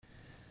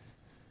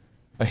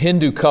A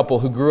Hindu couple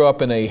who grew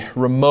up in a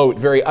remote,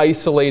 very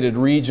isolated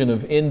region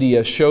of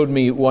India showed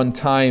me one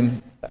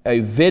time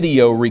a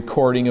video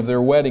recording of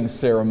their wedding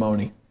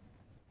ceremony.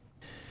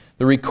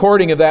 The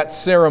recording of that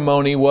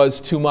ceremony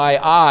was to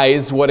my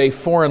eyes what a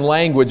foreign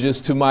language is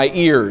to my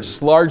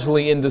ears,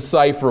 largely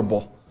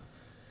indecipherable.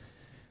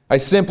 I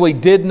simply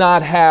did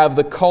not have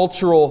the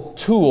cultural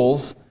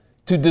tools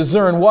to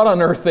discern what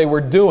on earth they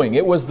were doing.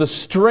 It was the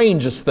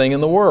strangest thing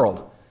in the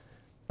world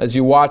as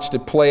you watched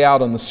it play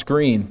out on the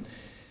screen.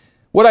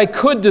 What I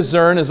could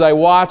discern as I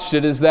watched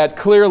it is that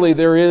clearly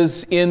there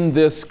is in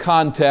this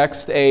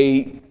context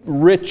a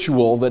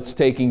ritual that's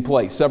taking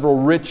place. Several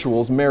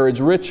rituals, marriage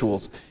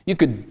rituals. You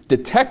could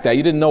detect that.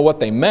 You didn't know what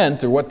they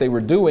meant or what they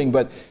were doing,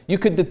 but you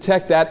could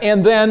detect that.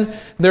 And then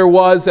there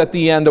was at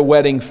the end a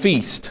wedding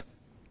feast.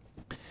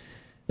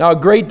 Now, a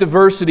great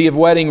diversity of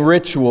wedding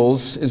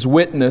rituals is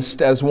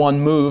witnessed as one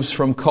moves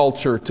from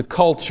culture to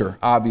culture,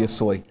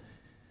 obviously.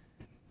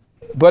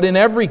 But in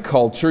every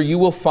culture, you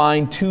will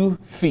find two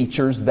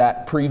features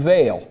that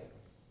prevail.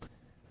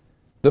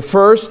 The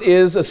first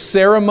is a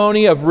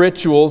ceremony of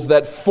rituals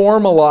that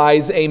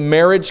formalize a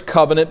marriage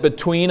covenant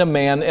between a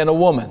man and a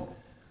woman.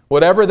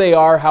 Whatever they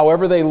are,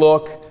 however they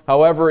look,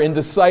 however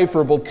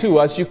indecipherable to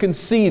us, you can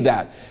see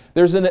that.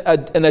 There's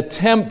an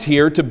attempt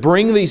here to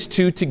bring these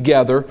two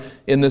together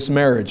in this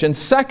marriage. And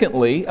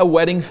secondly, a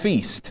wedding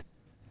feast.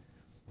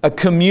 A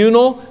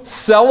communal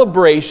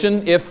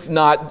celebration, if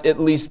not at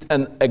least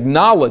an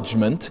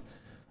acknowledgement,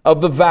 of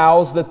the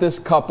vows that this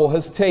couple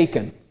has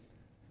taken.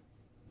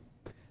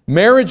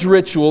 Marriage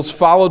rituals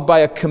followed by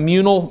a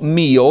communal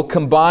meal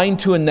combine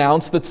to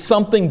announce that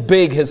something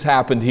big has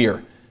happened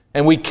here,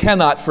 and we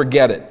cannot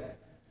forget it.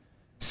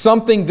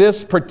 Something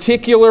this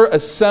particular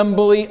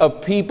assembly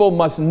of people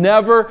must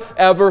never,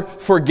 ever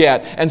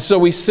forget. And so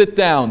we sit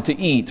down to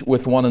eat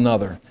with one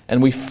another,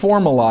 and we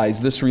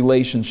formalize this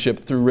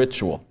relationship through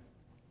ritual.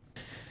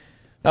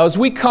 Now, as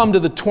we come to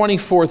the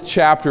 24th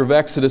chapter of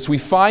Exodus, we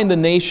find the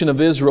nation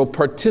of Israel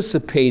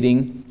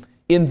participating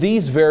in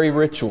these very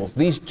rituals,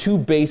 these two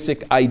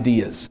basic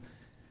ideas.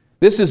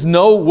 This is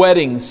no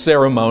wedding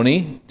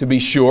ceremony, to be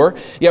sure,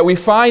 yet we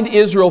find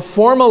Israel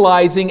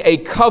formalizing a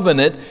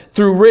covenant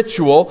through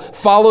ritual,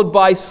 followed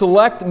by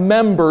select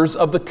members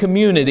of the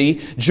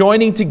community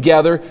joining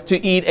together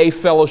to eat a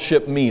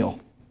fellowship meal.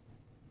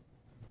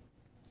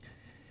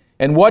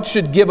 And what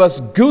should give us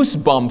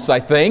goosebumps, I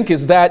think,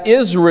 is that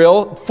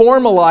Israel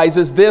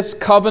formalizes this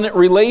covenant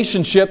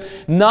relationship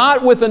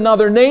not with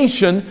another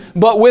nation,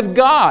 but with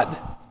God.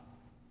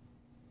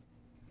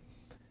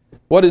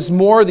 What is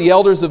more, the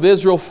elders of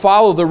Israel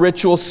follow the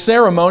ritual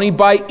ceremony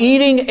by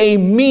eating a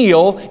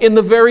meal in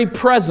the very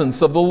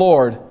presence of the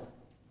Lord.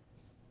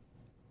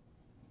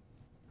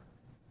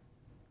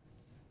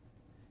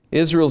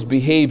 Israel's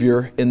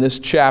behavior in this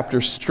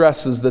chapter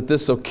stresses that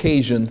this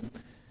occasion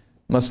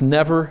must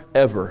never,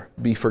 ever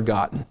be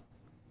forgotten.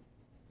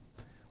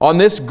 On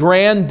this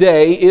grand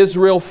day,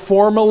 Israel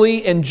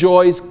formally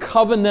enjoys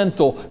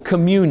covenantal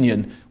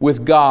communion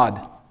with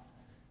God.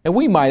 And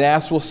we might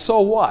ask, well,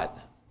 so what?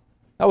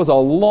 That was a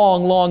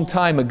long, long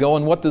time ago,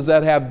 and what does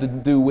that have to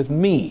do with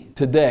me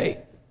today?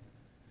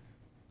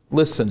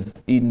 Listen,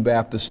 Eden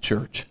Baptist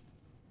Church.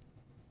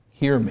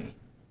 Hear me.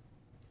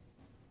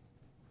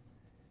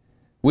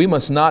 We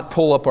must not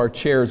pull up our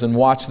chairs and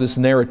watch this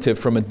narrative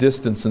from a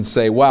distance and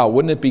say, wow,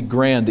 wouldn't it be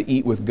grand to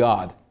eat with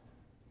God?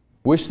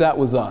 Wish that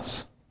was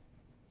us.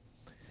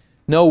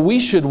 No, we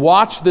should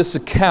watch this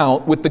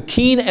account with the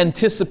keen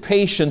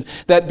anticipation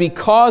that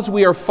because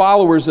we are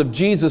followers of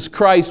Jesus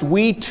Christ,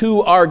 we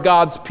too are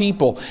God's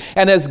people.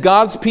 And as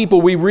God's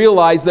people, we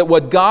realize that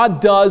what God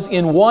does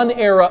in one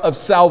era of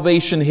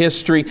salvation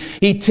history,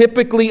 He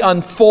typically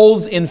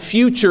unfolds in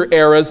future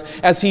eras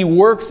as He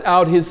works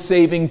out His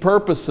saving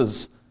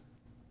purposes.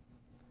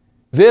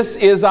 This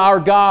is our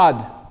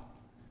God.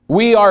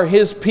 We are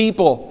His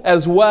people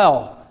as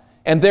well.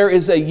 And there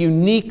is a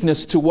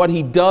uniqueness to what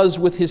He does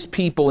with His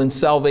people in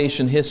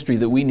salvation history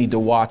that we need to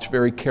watch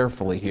very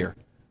carefully here.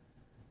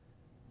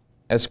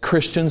 As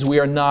Christians, we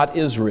are not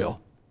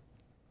Israel.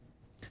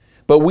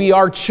 But we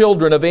are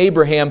children of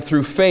Abraham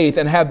through faith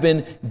and have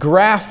been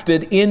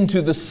grafted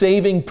into the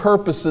saving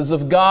purposes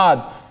of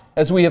God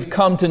as we have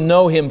come to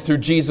know Him through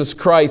Jesus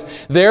Christ.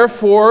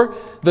 Therefore,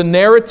 the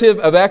narrative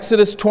of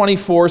Exodus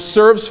 24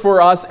 serves for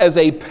us as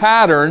a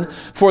pattern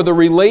for the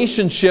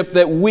relationship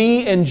that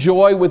we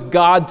enjoy with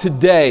God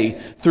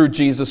today through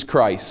Jesus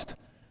Christ.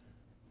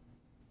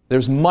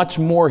 There's much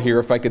more here,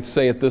 if I could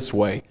say it this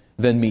way,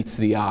 than meets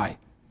the eye.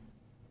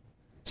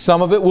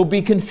 Some of it will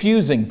be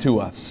confusing to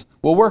us.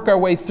 We'll work our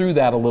way through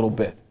that a little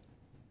bit.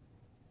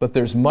 But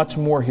there's much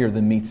more here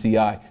than meets the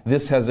eye.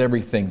 This has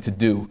everything to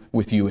do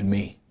with you and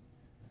me.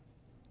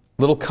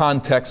 Little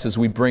context as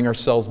we bring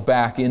ourselves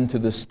back into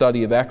the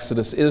study of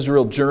Exodus.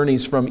 Israel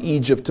journeys from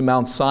Egypt to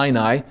Mount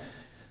Sinai,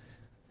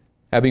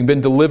 having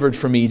been delivered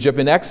from Egypt.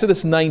 In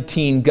Exodus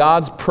 19,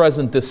 God's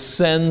presence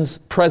descends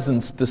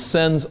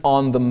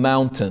on the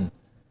mountain.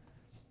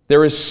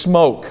 There is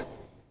smoke.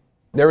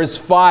 There is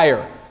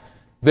fire.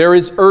 There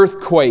is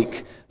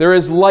earthquake. There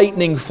is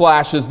lightning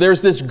flashes. There's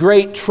this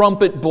great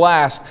trumpet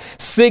blast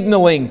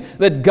signaling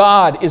that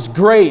God is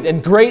great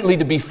and greatly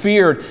to be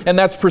feared. And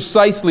that's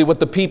precisely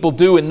what the people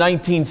do in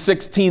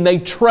 1916. They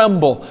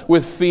tremble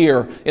with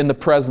fear in the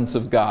presence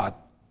of God.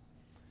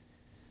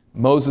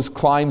 Moses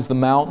climbs the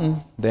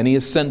mountain. Then he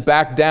is sent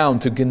back down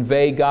to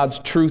convey God's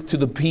truth to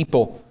the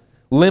people.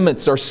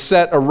 Limits are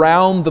set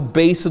around the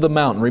base of the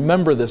mountain.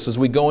 Remember this as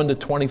we go into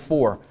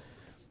 24.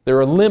 There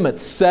are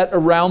limits set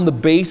around the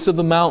base of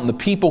the mountain. The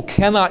people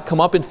cannot come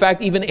up. In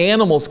fact, even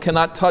animals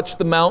cannot touch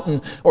the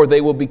mountain or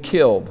they will be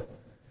killed.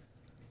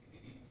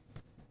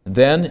 And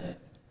then,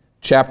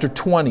 chapter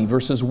 20,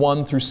 verses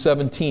 1 through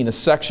 17, a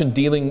section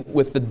dealing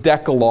with the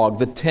Decalogue,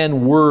 the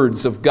 10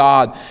 words of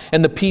God,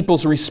 and the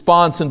people's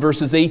response in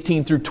verses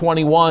 18 through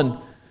 21.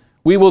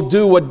 We will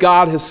do what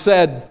God has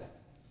said.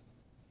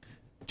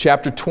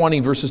 Chapter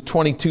 20, verses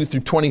 22 through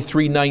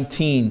 23,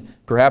 19,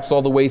 perhaps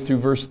all the way through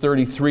verse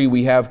 33,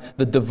 we have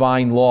the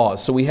divine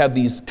laws. So we have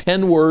these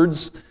 10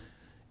 words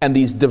and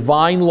these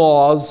divine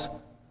laws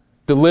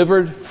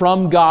delivered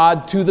from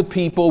God to the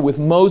people, with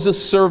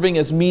Moses serving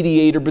as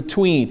mediator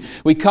between.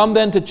 We come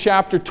then to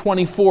chapter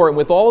 24, and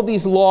with all of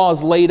these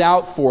laws laid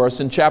out for us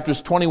in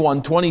chapters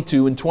 21,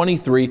 22, and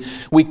 23,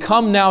 we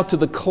come now to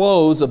the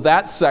close of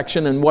that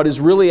section and what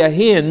is really a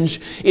hinge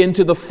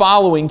into the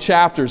following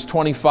chapters,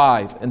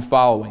 25 and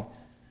following.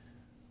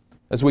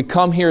 As we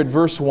come here at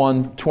verse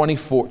 1,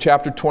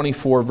 chapter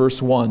 24, verse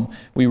 1,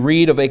 we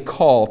read of a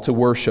call to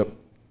worship.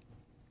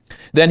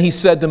 Then he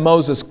said to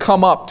Moses,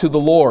 "Come up to the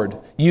Lord,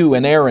 you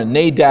and Aaron,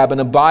 Nadab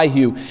and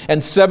Abihu,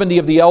 and 70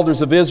 of the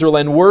elders of Israel,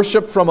 and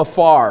worship from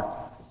afar.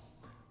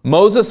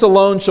 Moses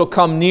alone shall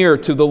come near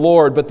to the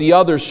Lord, but the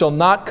others shall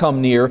not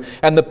come near,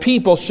 and the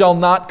people shall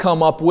not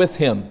come up with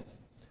him."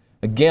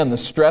 Again, the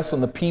stress on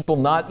the people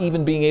not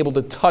even being able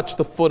to touch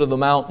the foot of the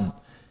mountain.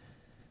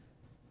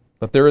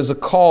 But there is a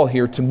call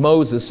here to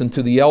Moses and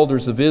to the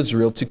elders of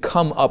Israel to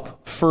come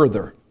up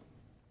further.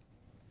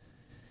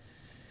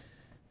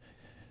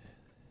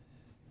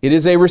 It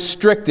is a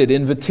restricted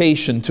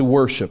invitation to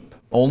worship.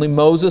 Only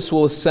Moses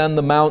will ascend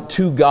the mount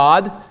to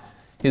God.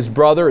 His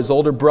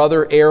older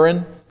brother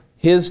Aaron,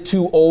 his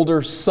 2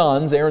 older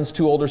sons, Aaron's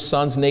 2 older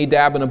sons,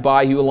 Nadab and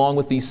Abihu, along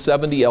with these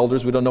 70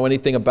 elders. We don't know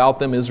anything about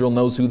them. Israel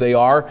knows who they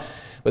are.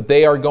 But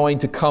they are going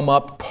to come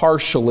up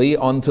partially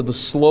onto the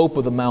slope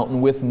of the mountain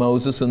with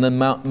Moses, and then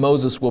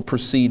Moses will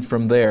proceed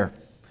from there.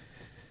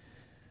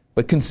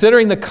 But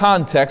considering the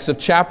context of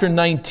chapter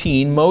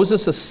 19,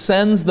 Moses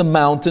ascends the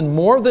mountain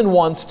more than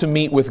once to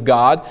meet with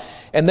God.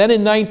 And then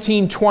in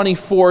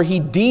 19:24, he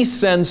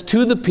descends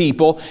to the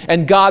people,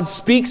 and God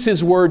speaks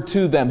his word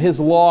to them, his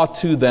law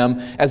to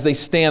them, as they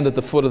stand at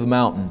the foot of the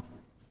mountain.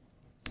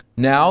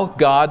 Now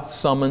God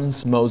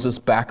summons Moses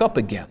back up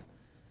again.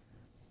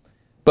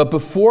 But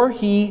before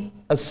he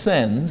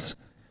ascends,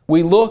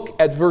 we look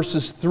at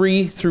verses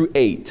 3 through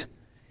 8.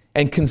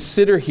 And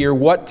consider here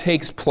what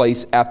takes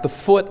place at the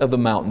foot of the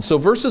mountain. So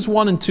verses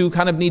 1 and 2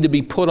 kind of need to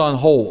be put on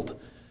hold.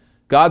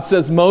 God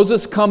says,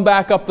 Moses, come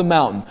back up the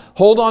mountain.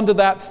 Hold on to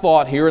that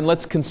thought here, and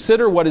let's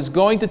consider what is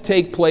going to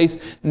take place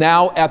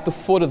now at the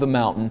foot of the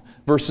mountain,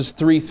 verses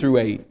 3 through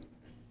 8.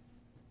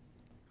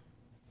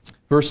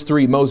 Verse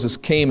 3, Moses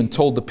came and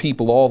told the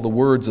people all the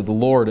words of the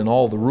Lord and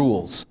all the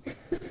rules.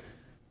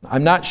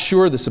 I'm not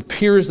sure, this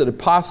appears that it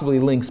possibly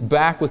links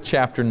back with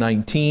chapter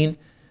 19,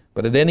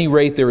 but at any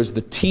rate, there is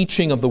the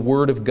teaching of the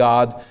Word of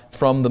God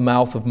from the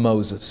mouth of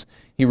Moses.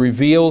 He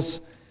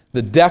reveals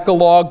the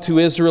Decalogue to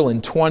Israel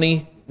in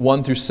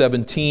 20:1 through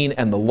 17,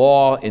 and the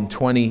law in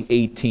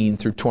 20:18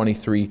 through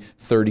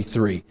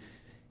 23:33.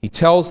 He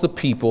tells the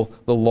people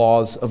the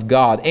laws of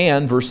God.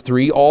 And, verse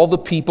 3, all the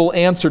people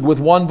answered with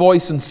one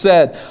voice and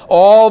said,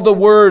 "All the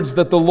words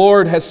that the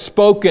Lord has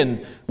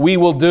spoken, we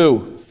will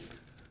do."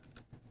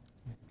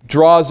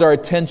 Draws our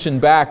attention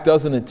back,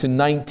 doesn't it, to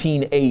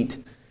 19:8.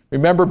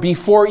 Remember,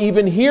 before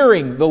even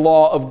hearing the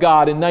law of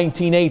God in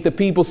 19:8, the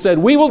people said,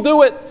 "We will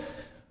do it.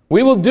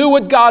 We will do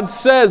what God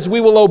says.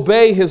 We will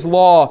obey His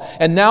law."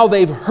 And now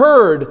they've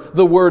heard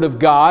the Word of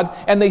God,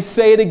 and they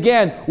say it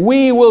again.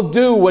 We will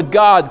do what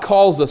God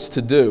calls us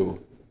to do.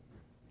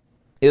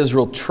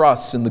 Israel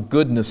trusts in the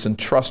goodness and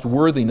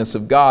trustworthiness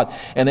of God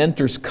and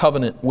enters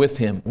covenant with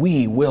Him.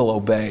 We will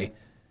obey.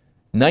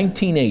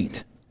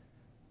 19:8,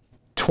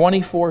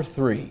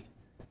 24:3.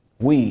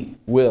 We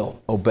will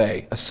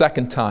obey. A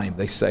second time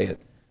they say it.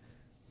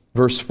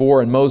 Verse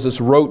 4, and Moses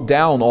wrote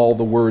down all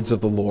the words of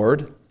the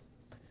Lord.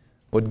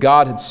 What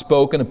God had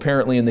spoken,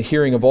 apparently in the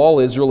hearing of all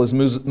Israel, as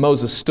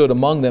Moses stood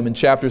among them in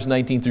chapters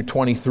 19 through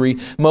 23,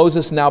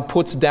 Moses now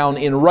puts down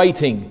in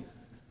writing.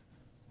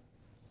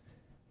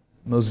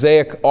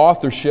 Mosaic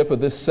authorship of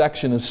this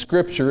section of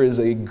Scripture is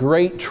a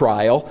great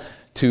trial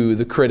to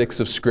the critics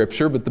of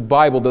Scripture, but the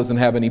Bible doesn't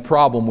have any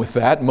problem with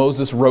that.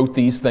 Moses wrote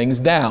these things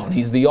down.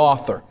 He's the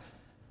author.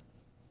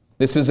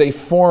 This is a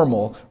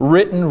formal,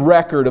 written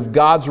record of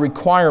God's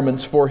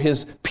requirements for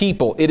His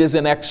people. It is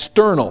an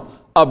external,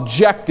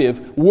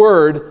 objective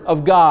Word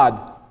of God.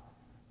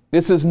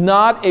 This is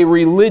not a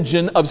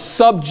religion of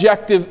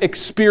subjective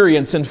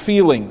experience and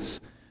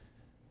feelings.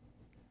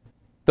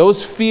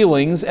 Those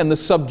feelings and the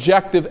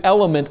subjective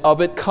element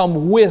of it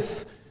come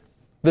with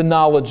the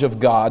knowledge of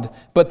God,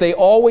 but they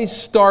always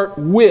start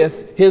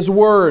with His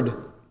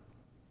Word.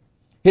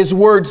 His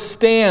Word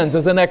stands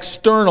as an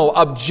external,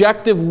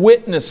 objective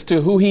witness to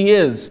who He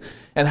is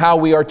and how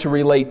we are to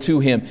relate to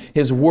Him.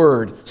 His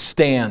Word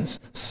stands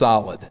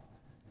solid.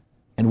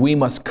 And we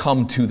must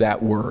come to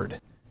that Word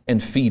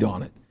and feed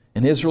on it.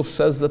 And Israel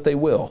says that they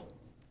will.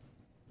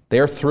 They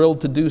are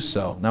thrilled to do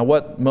so. Now,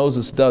 what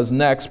Moses does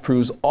next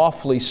proves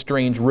awfully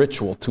strange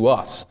ritual to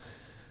us.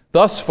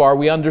 Thus far,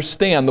 we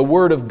understand the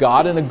Word of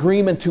God, an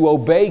agreement to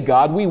obey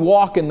God. We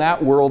walk in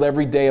that world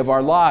every day of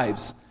our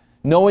lives,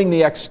 knowing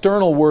the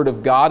external Word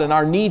of God and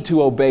our need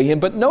to obey Him.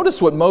 But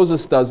notice what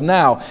Moses does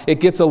now. It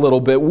gets a little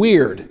bit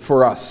weird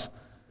for us.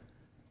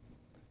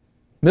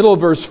 Middle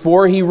of verse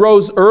 4, he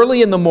rose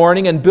early in the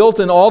morning and built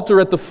an altar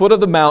at the foot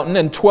of the mountain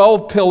and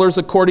 12 pillars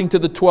according to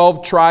the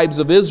 12 tribes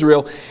of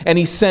Israel. And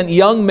he sent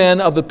young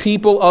men of the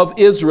people of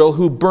Israel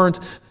who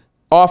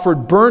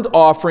offered burnt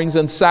offerings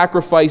and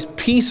sacrificed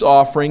peace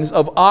offerings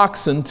of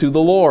oxen to the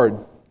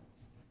Lord.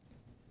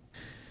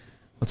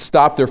 Let's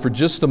stop there for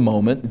just a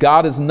moment.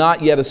 God has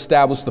not yet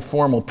established the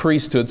formal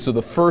priesthood, so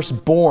the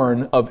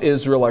firstborn of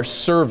Israel are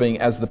serving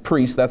as the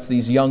priests. That's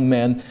these young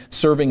men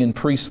serving in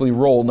priestly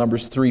role,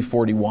 Numbers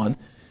 3:41.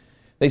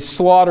 They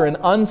slaughter an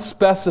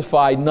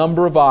unspecified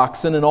number of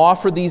oxen and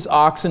offer these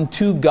oxen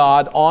to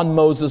God on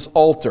Moses'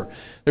 altar.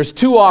 There's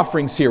two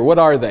offerings here. What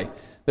are they?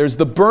 There's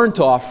the burnt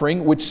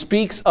offering, which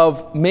speaks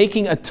of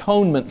making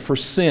atonement for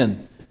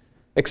sin,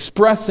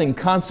 expressing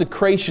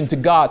consecration to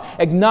God,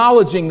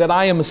 acknowledging that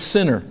I am a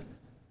sinner,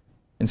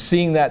 and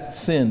seeing that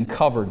sin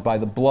covered by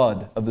the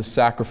blood of the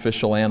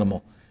sacrificial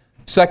animal.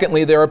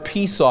 Secondly, there are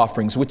peace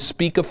offerings, which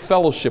speak of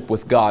fellowship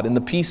with God. In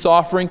the peace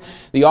offering,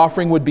 the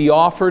offering would be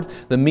offered,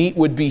 the meat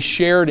would be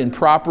shared in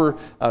proper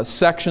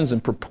sections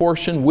and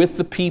proportion with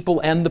the people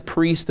and the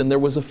priest, and there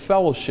was a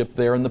fellowship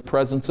there in the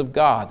presence of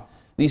God.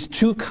 These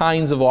two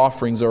kinds of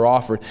offerings are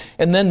offered.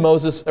 And then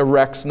Moses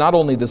erects not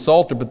only this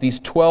altar, but these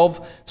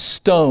 12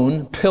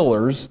 stone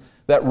pillars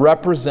that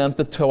represent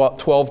the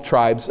 12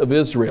 tribes of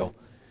Israel.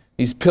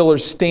 These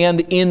pillars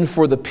stand in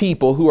for the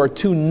people who are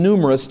too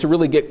numerous to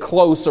really get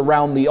close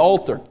around the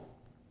altar.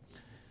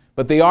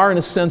 But they are, in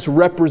a sense,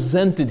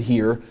 represented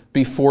here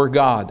before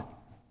God.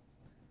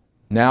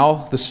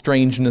 Now the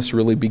strangeness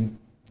really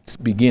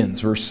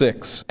begins. Verse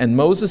 6, and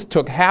Moses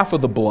took half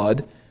of the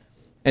blood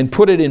and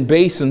put it in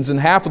basins, and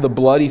half of the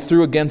blood he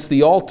threw against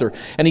the altar.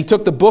 And he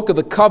took the book of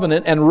the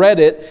covenant and read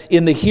it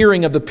in the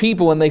hearing of the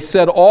people. And they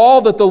said,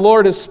 all that the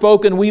Lord has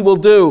spoken we will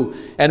do,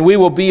 and we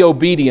will be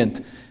obedient.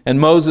 And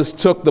Moses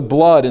took the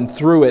blood and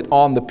threw it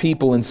on the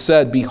people and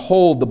said,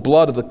 behold the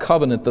blood of the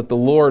covenant that the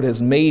Lord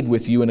has made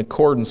with you in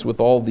accordance with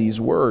all these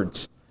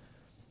words.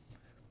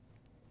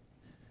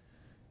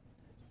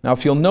 Now,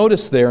 if you'll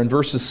notice there in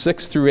verses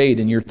 6 through 8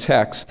 in your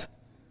text,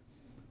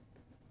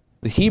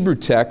 the Hebrew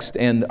text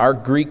and our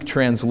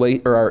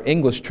our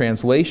English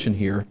translation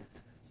here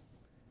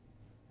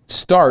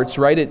starts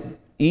right at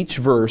each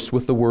verse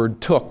with the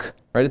word took,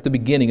 right at the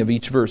beginning of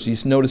each verse. You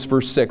notice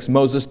verse 6,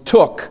 Moses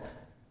took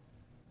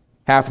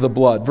half of the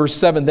blood. Verse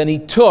 7, then he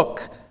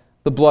took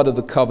the blood of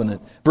the covenant.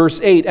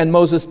 Verse 8, and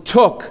Moses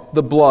took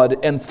the blood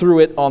and threw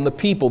it on the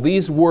people.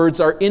 These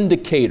words are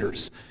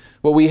indicators.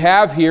 What we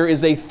have here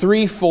is a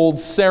threefold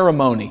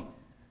ceremony.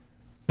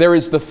 There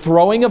is the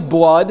throwing of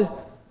blood,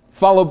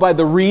 followed by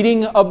the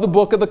reading of the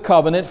book of the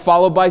covenant,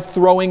 followed by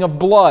throwing of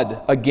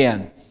blood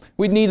again.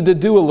 We needed to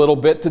do a little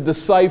bit to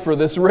decipher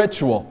this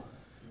ritual.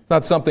 It's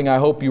not something I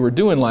hope you were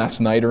doing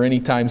last night or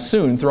anytime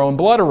soon, throwing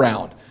blood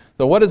around.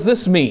 So what does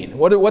this mean?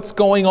 What's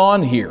going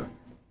on here?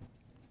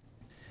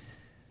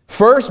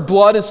 First,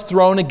 blood is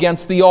thrown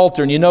against the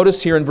altar. And you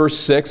notice here in verse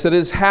 6 that it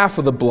is half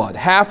of the blood.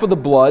 Half of the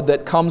blood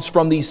that comes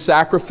from these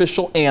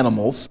sacrificial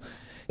animals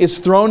is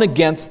thrown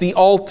against the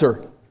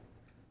altar.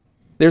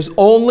 There's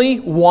only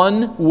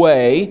one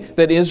way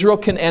that Israel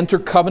can enter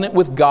covenant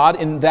with God,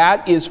 and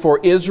that is for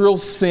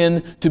Israel's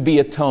sin to be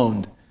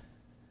atoned.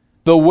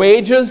 The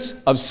wages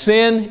of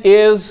sin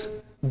is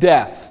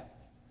death.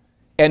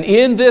 And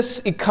in this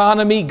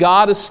economy,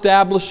 God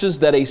establishes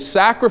that a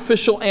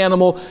sacrificial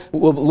animal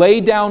will lay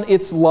down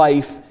its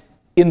life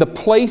in the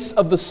place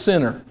of the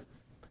sinner.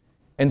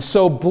 And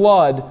so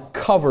blood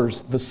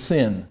covers the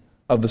sin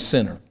of the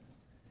sinner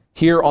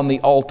here on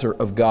the altar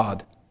of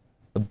God.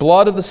 The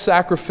blood of the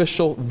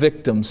sacrificial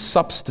victim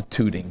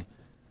substituting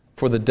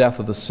for the death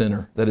of the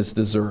sinner that is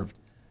deserved.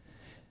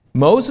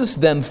 Moses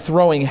then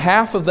throwing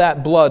half of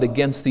that blood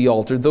against the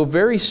altar, though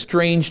very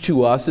strange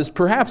to us, is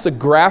perhaps a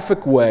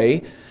graphic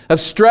way of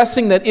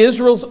stressing that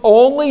Israel's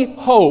only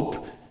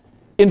hope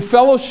in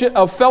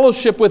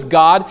fellowship with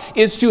God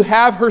is to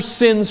have her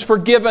sins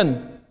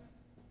forgiven.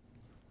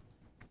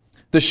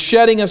 The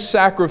shedding of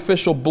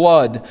sacrificial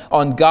blood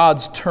on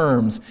God's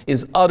terms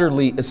is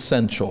utterly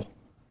essential.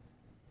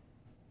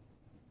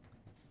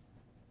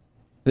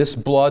 This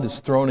blood is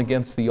thrown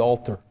against the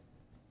altar.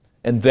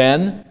 And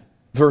then,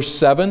 verse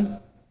 7,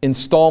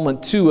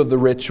 installment 2 of the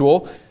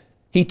ritual,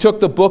 he took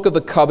the book of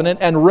the covenant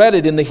and read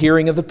it in the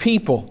hearing of the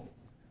people.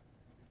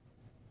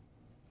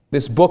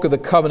 This book of the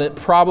covenant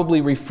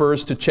probably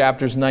refers to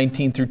chapters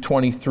 19 through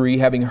 23.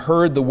 Having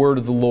heard the word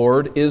of the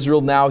Lord, Israel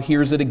now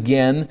hears it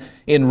again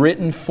in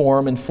written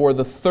form, and for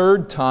the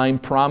third time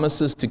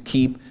promises to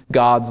keep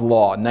God's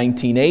law.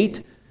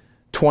 19:8,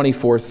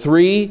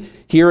 24:3,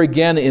 here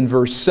again in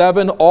verse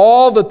 7,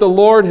 all that the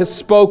Lord has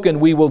spoken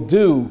we will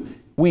do,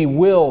 we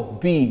will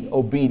be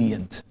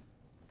obedient.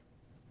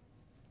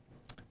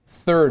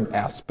 Third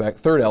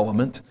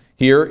element,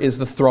 here is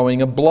the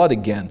throwing of blood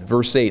again,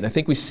 verse 8. I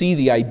think we see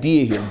the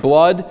idea here.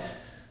 Blood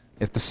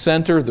at the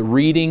center, the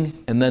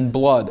reading, and then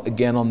blood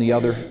again on the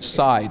other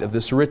side of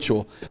this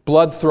ritual.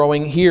 Blood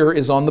throwing here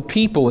is on the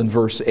people in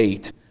verse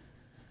 8.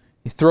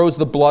 He throws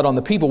the blood on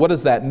the people. What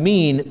does that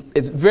mean?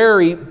 It's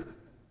very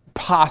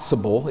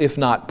possible, if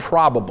not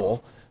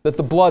probable, that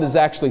the blood is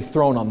actually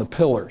thrown on the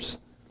pillars.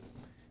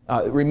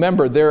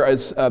 Remember, there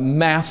is a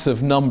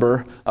massive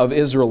number of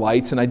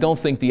Israelites, and I don't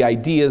think the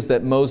idea is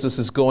that Moses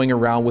is going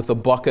around with a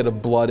bucket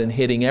of blood and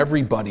hitting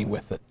everybody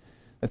with it.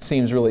 That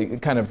seems really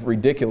kind of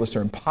ridiculous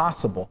or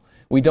impossible.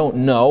 We don't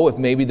know if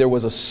maybe there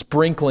was a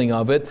sprinkling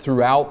of it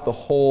throughout the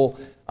whole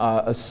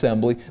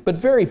assembly, but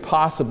very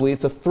possibly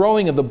it's a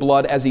throwing of the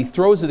blood as he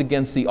throws it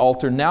against the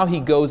altar. Now he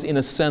goes, in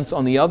a sense,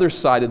 on the other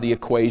side of the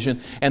equation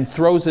and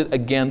throws it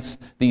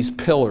against these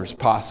pillars,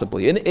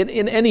 possibly. In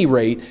any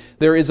rate,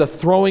 there is a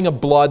throwing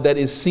of blood that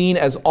is seen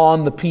as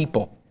on the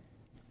people.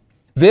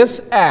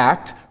 This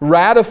act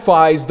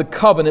ratifies the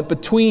covenant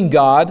between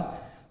God,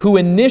 who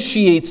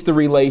initiates the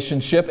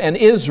relationship, and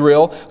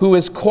Israel, who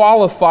is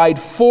qualified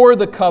for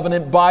the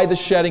covenant by the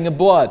shedding of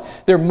blood.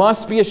 There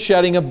must be a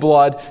shedding of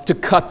blood to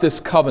cut this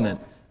covenant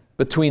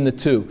between the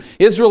two.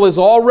 Israel is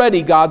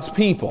already God's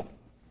people.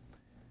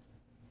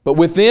 But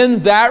within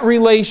that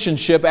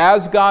relationship,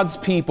 as God's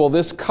people,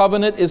 this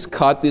covenant is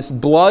cut, this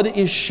blood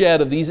is shed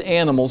of these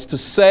animals to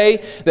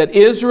say that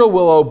Israel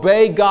will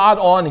obey God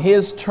on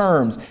His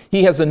terms.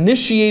 He has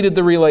initiated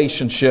the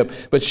relationship,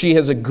 but she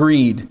has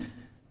agreed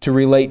to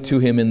relate to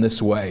Him in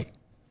this way.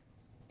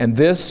 And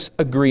this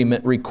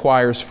agreement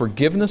requires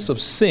forgiveness of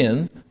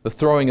sin, the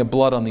throwing of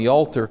blood on the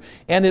altar,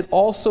 and it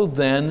also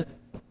then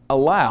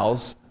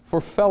allows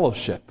for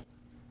fellowship,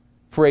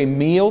 for a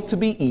meal to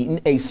be eaten,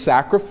 a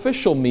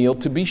sacrificial meal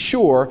to be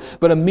sure,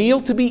 but a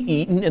meal to be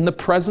eaten in the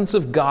presence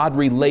of God,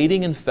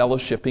 relating and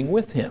fellowshipping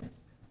with Him.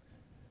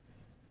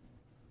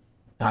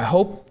 I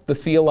hope the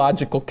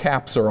theological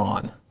caps are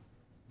on.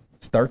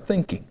 Start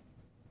thinking.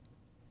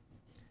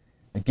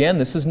 Again,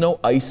 this is no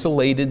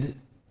isolated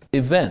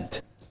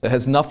event that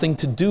has nothing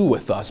to do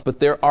with us, but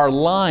there are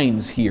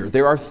lines here.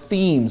 There are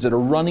themes that are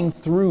running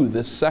through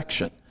this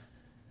section.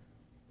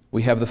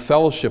 We have the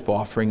fellowship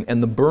offering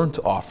and the burnt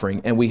offering,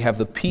 and we have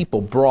the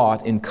people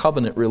brought in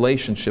covenant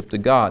relationship to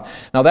God.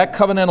 Now that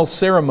covenantal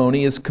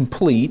ceremony is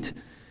complete,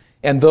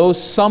 and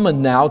those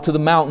summoned now to the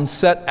mountain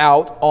set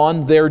out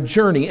on their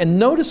journey. And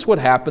notice what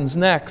happens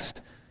next.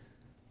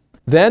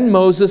 Then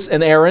Moses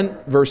and Aaron,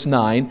 verse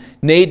 9,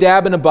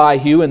 Nadab and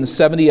Abihu and the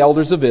 70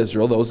 elders of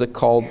Israel, those that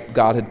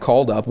God had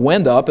called up,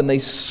 went up, and they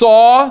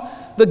saw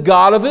the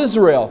God of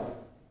Israel.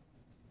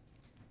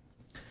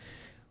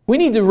 We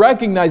need to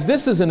recognize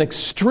this is an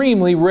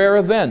extremely rare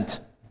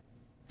event.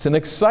 It's an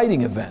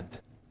exciting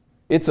event.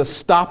 It's a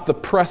stop the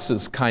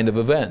presses kind of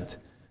event.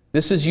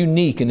 This is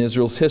unique in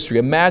Israel's history.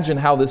 Imagine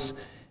how this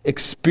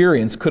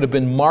experience could have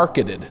been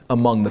marketed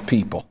among the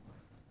people.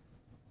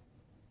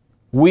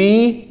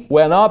 We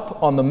went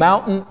up on the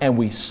mountain and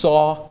we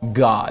saw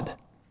God.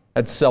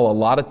 That'd sell a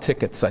lot of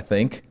tickets, I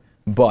think,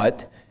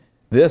 but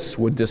this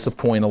would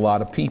disappoint a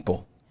lot of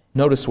people.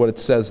 Notice what it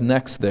says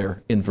next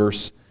there in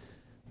verse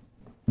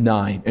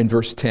 9, in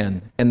verse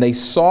 10. And they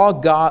saw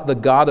God, the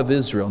God of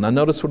Israel. Now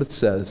notice what it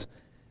says.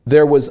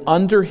 There was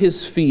under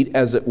His feet,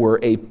 as it were,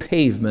 a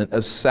pavement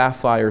of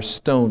sapphire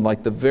stone,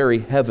 like the very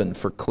heaven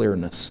for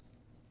clearness.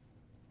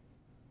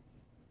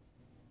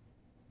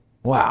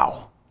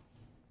 Wow.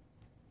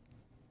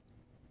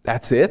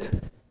 That's it?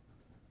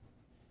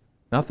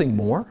 Nothing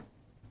more?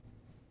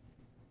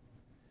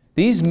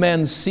 These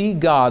men see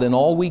God, and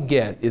all we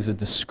get is a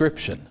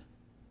description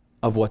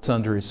of what's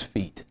under His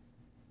feet.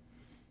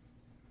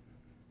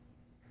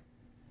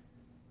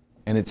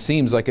 And it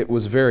seems like it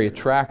was very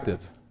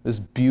attractive. This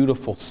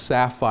beautiful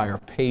sapphire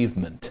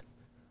pavement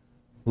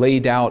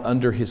laid out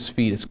under His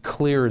feet, as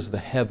clear as the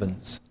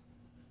heavens.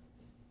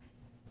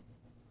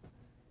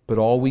 But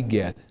all we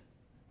get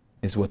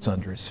is what's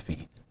under His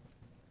feet.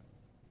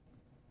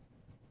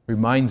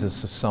 Reminds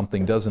us of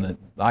something, doesn't it?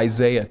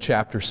 Isaiah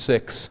chapter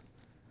 6.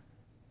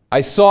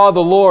 I saw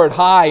the Lord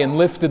high and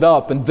lifted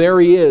up, and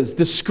there He is.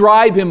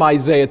 Describe Him,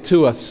 Isaiah,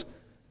 to us.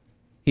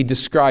 He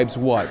describes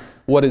what?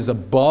 What is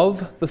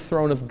above the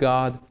throne of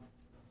God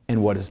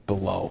and what is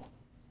below.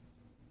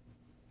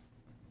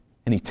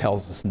 And He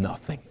tells us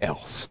nothing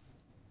else.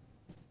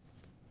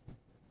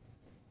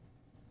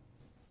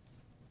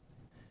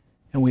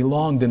 And we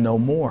long to know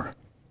more.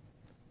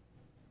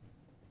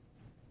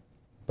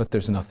 But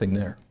there's nothing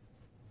there.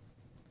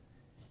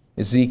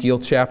 Ezekiel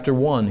chapter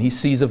 1, he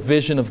sees a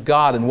vision of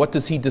God, and what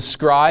does he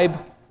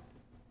describe?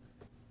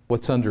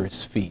 What's under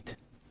his feet.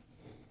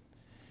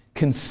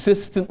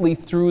 consistently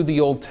through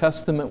the Old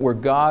Testament where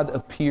God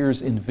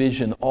appears in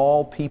vision,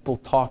 all people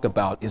talk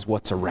about is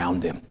what's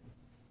around him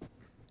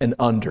and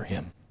under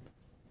him,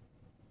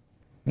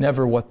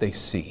 never what they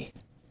see.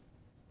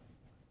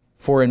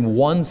 For in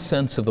one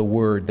sense of the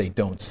word, they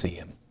don't see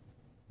him.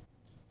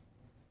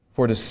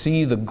 For to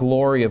see the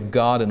glory of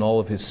God in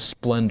all of his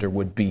splendor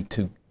would be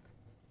to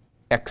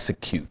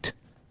execute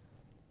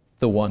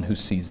the one who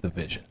sees the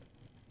vision.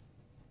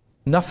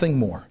 Nothing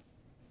more.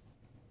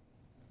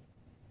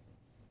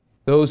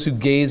 Those who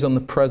gaze on the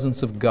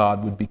presence of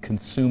God would be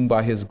consumed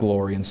by his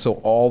glory, and so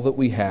all that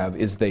we have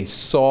is they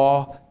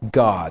saw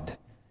God,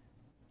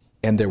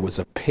 and there was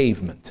a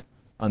pavement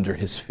under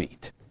his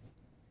feet.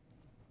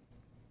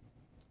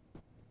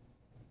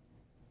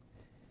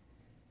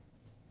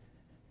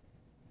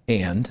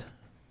 And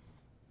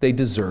they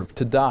deserve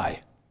to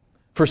die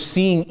for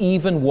seeing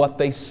even what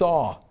they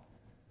saw.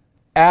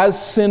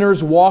 As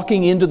sinners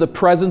walking into the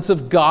presence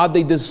of God,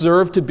 they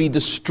deserve to be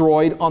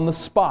destroyed on the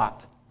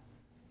spot.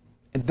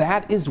 And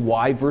that is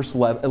why verse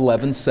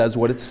 11 says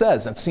what it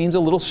says. That seems a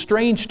little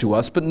strange to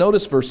us, but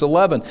notice verse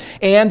 11.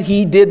 And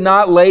he did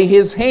not lay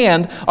his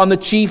hand on the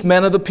chief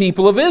men of the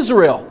people of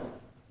Israel.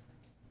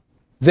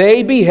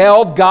 They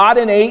beheld God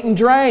and ate and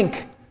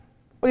drank.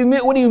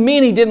 What do you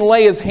mean he didn't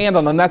lay his hand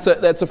on them?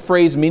 That's a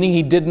phrase meaning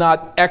he did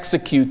not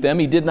execute them.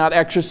 He did not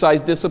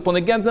exercise discipline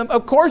against them.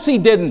 Of course he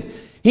didn't.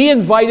 He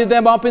invited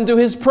them up into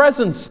his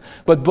presence.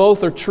 But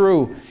both are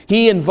true.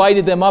 He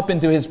invited them up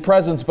into his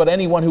presence, but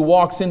anyone who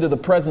walks into the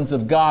presence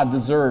of God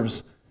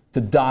deserves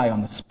to die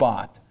on the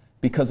spot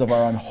because of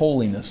our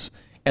unholiness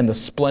and the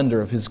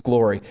splendor of his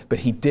glory. But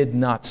he did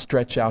not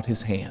stretch out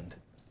his hand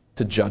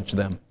to judge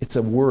them. It's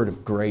a word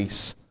of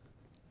grace.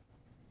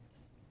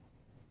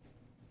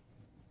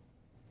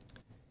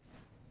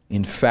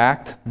 In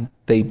fact,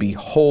 they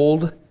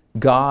behold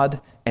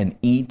God and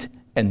eat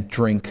and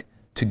drink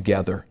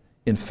together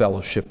in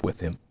fellowship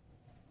with him.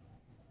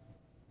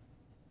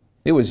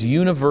 It was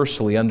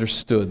universally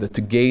understood that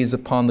to gaze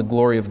upon the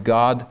glory of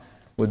God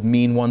would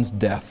mean one's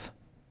death.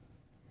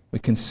 We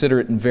consider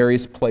it in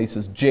various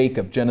places.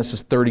 Jacob,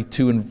 Genesis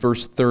 32 and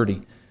verse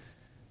 30.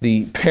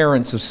 The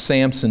parents of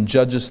Samson,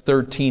 Judges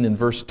 13 and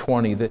verse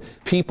 20. The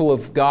people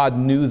of God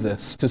knew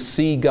this. To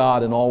see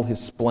God in all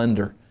his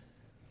splendor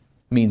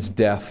means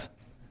death.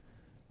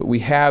 But we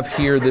have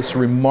here this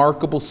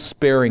remarkable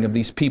sparing of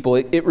these people.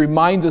 It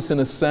reminds us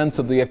in a sense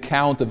of the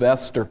account of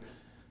Esther.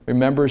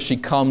 Remember, she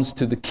comes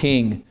to the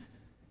king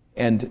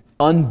and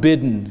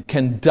unbidden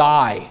can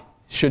die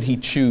should he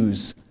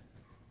choose.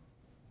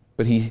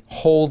 But he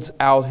holds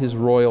out his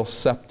royal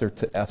scepter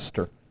to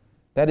Esther.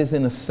 That is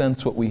in a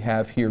sense what we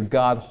have here.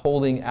 God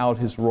holding out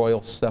his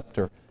royal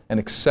scepter and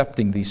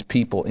accepting these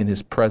people in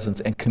his presence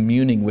and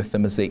communing with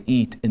them as they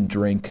eat and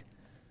drink.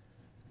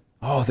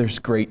 Oh, there's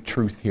great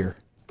truth here.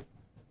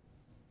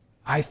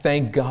 I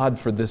thank God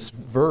for this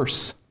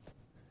verse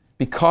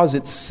because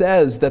it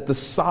says that the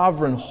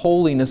sovereign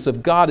holiness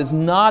of God is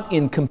not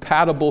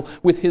incompatible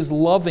with his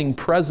loving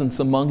presence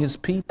among his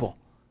people.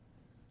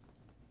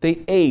 They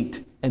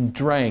ate and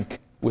drank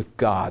with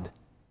God.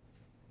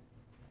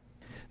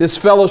 This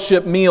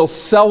fellowship meal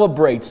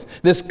celebrates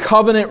this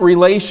covenant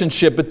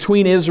relationship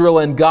between Israel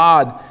and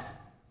God,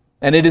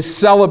 and it is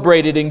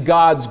celebrated in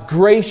God's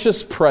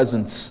gracious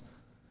presence.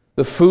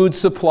 The food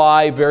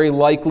supply very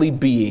likely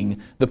being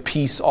the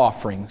peace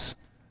offerings,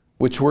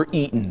 which were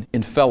eaten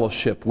in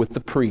fellowship with the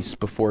priests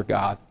before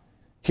God.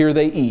 Here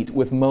they eat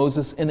with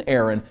Moses and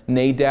Aaron,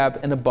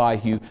 Nadab and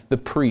Abihu, the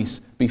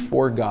priests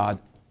before God,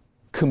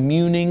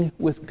 communing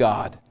with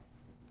God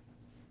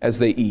as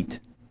they eat.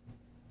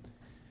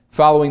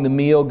 Following the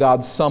meal,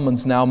 God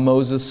summons now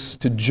Moses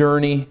to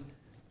journey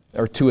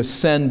or to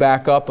ascend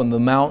back up on the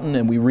mountain,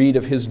 and we read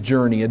of his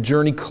journey, a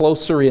journey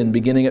closer in,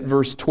 beginning at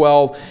verse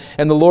 12.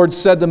 And the Lord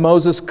said to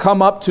Moses,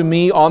 "Come up to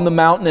me on the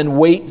mountain and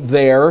wait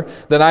there,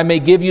 that I may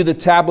give you the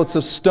tablets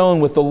of stone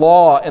with the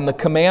law and the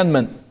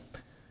commandment."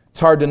 It's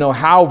hard to know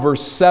how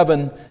verse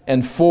 7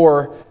 and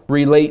 4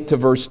 relate to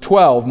verse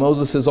 12.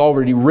 Moses has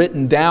already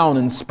written down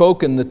and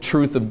spoken the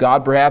truth of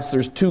God. Perhaps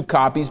there's two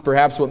copies.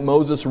 Perhaps what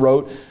Moses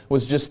wrote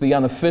was just the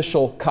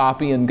unofficial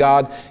copy, and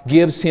God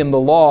gives him the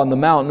law on the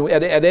mountain.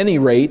 At any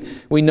rate,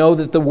 we know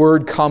that the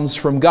word comes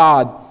from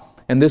God.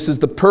 And this is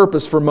the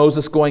purpose for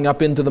Moses going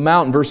up into the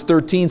mountain. Verse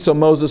 13, so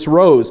Moses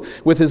rose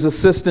with his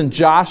assistant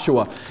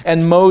Joshua,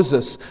 and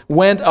Moses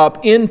went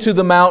up into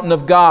the mountain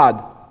of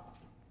God.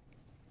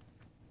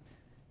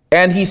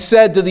 And he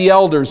said to the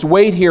elders,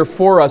 "Wait here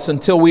for us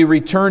until we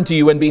return to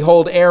you, and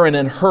behold, Aaron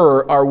and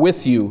Hur are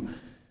with you.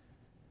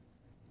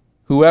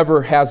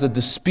 Whoever has a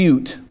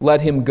dispute,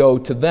 let him go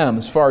to them."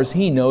 As far as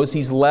he knows,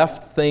 he's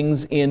left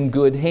things in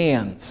good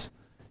hands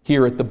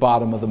here at the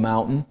bottom of the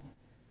mountain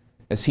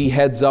as he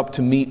heads up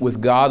to meet with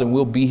God, and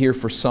will be here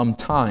for some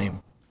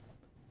time.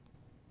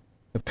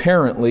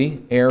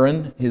 Apparently,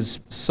 Aaron, his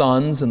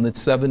sons, and the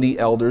 70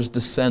 elders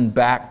descend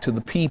back to the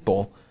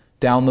people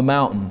down the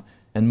mountain.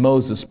 And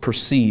Moses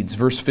proceeds.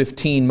 Verse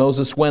 15,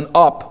 Moses went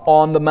up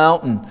on the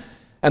mountain,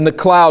 and the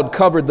cloud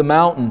covered the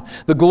mountain.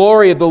 The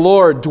glory of the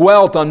Lord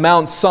dwelt on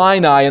Mount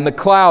Sinai, and the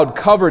cloud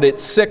covered it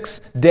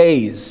 6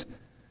 days.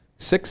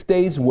 6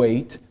 days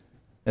wait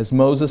as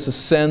Moses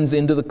ascends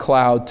into the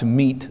cloud to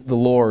meet the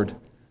Lord.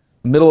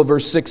 Middle of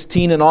verse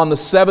 16, and on the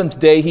 7th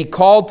day he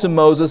called to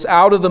Moses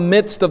out of the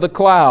midst of the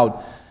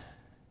cloud.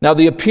 Now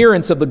the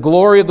appearance of the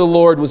glory of the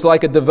Lord was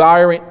like a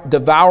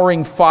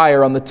devouring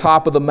fire on the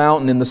top of the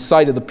mountain in the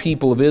sight of the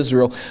people of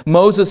Israel.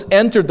 Moses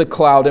entered the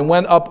cloud and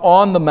went up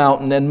on the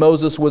mountain, and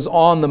Moses was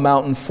on the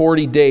mountain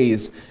 40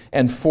 days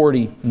and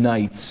 40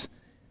 nights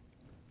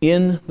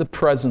in the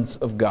presence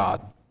of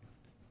God.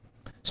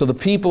 So the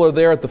people are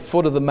there at the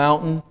foot of the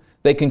mountain.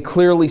 They can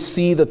clearly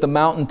see that the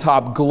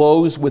mountaintop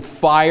glows with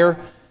fire.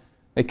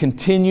 They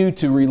continue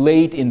to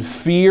relate in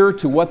fear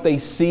to what they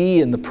see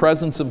in the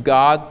presence of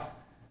God.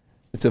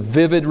 It's a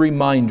vivid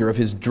reminder of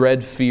His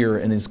dread fear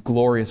and His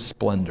glorious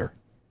splendor.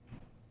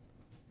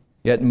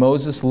 Yet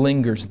Moses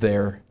lingers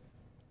there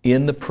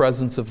in the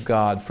presence of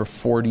God for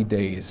 40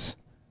 days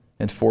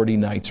and 40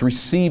 nights,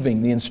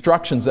 receiving the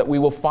instructions that we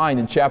will find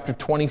in chapter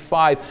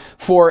 25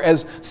 for,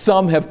 as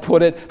some have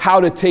put it, how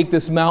to take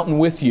this mountain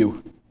with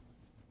you.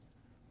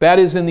 That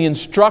is, in the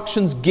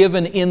instructions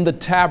given in the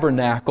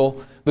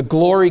tabernacle, the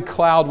glory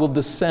cloud will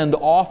descend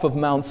off of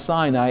Mount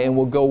Sinai and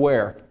will go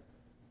where?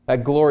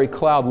 That glory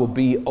cloud will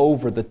be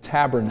over the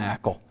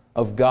tabernacle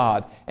of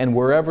God. And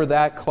wherever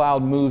that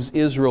cloud moves,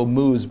 Israel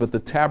moves, but the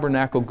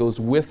tabernacle goes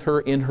with her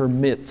in her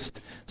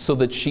midst so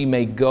that she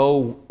may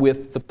go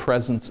with the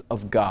presence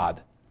of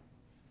God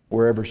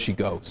wherever she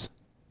goes.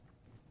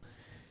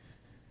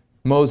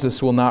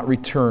 Moses will not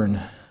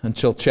return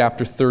until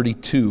chapter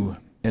 32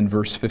 and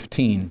verse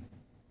 15.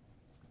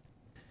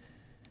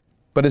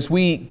 But as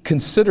we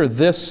consider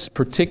this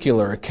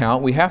particular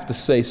account, we have to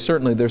say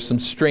certainly there's some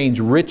strange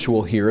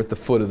ritual here at the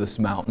foot of this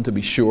mountain, to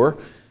be sure.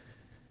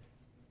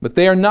 But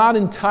they are not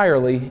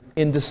entirely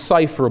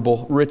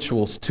indecipherable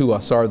rituals to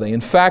us, are they? In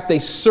fact, they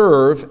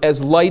serve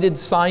as lighted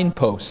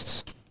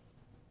signposts.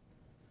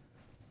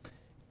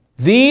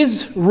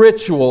 These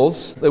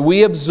rituals that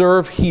we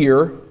observe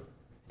here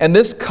and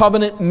this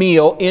covenant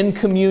meal in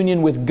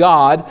communion with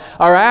God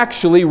are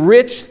actually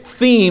rich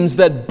themes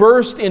that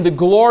burst into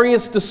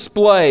glorious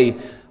display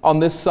on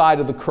this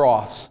side of the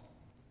cross.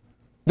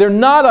 They're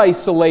not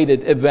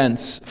isolated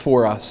events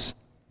for us.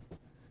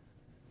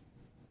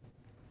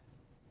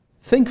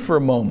 Think for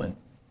a moment.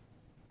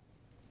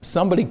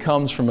 Somebody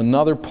comes from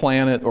another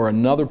planet or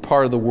another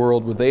part of the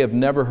world where they have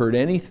never heard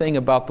anything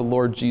about the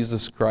Lord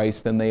Jesus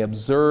Christ, and they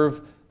observe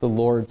the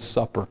Lord's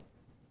Supper.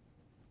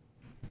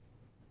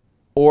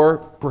 Or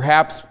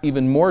perhaps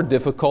even more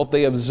difficult,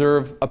 they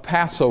observe a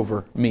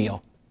Passover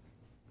meal.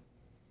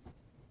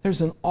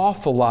 There's an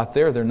awful lot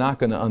there they're not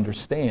going to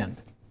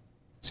understand.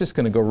 It's just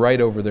going to go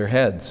right over their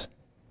heads.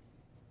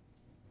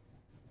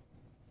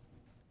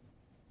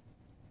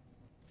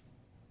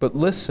 But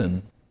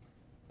listen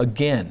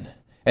again,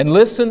 and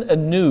listen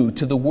anew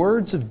to the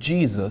words of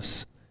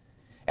Jesus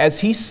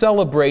as He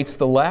celebrates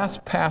the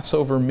last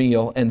Passover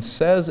meal and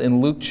says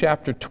in Luke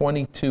chapter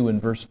 22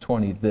 and verse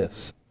 20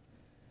 this: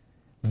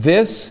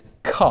 "This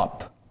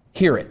cup,"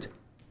 hear it,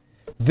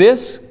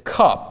 "this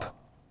cup."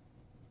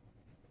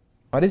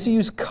 Why does He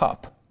use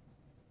cup?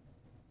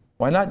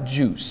 Why not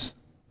juice?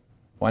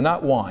 Why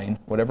not wine?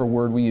 Whatever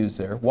word we use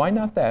there. Why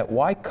not that?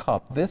 Why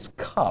cup? This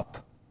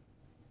cup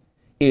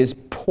is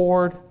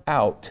poured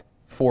out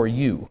for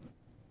you.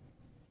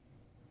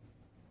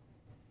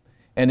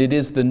 And it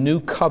is the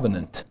new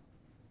covenant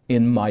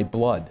in my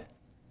blood.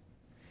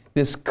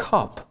 This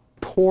cup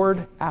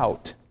poured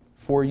out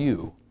for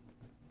you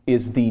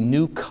is the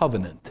new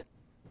covenant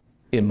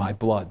in my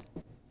blood.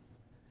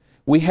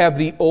 We have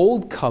the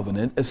old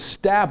covenant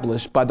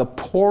established by the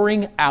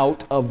pouring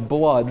out of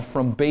blood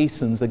from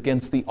basins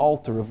against the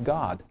altar of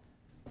God.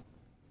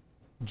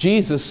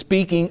 Jesus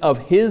speaking of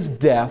His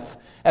death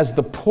as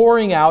the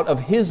pouring out of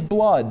His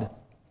blood.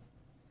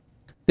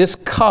 This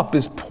cup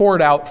is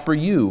poured out for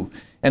you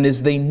and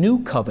is the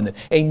new covenant,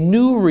 a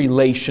new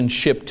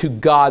relationship to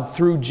God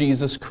through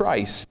Jesus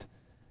Christ.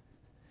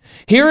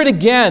 Hear it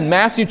again,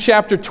 Matthew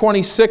chapter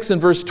 26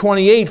 and verse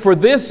 28. "For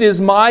this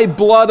is my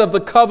blood of the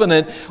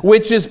covenant,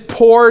 which is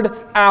poured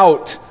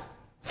out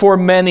for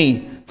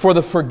many for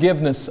the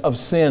forgiveness of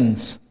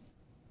sins."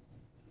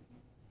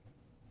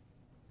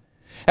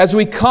 As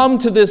we come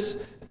to this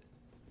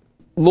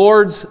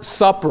Lord's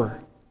Supper,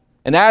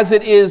 and as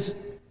it is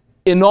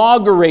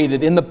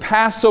inaugurated in the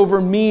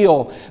Passover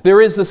meal,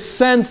 there is a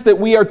sense that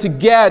we are to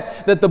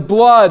get that the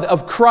blood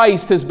of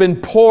Christ has been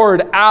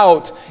poured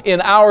out in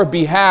our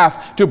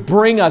behalf to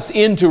bring us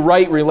into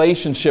right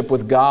relationship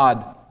with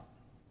God.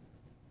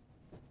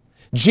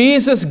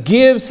 Jesus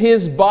gives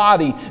His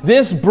body.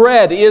 "This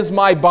bread is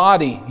my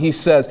body," He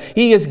says.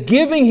 He is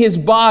giving His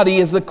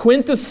body as the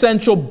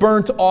quintessential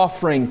burnt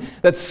offering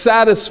that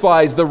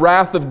satisfies the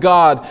wrath of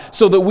God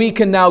so that we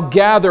can now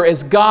gather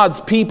as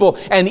God's people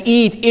and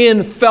eat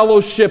in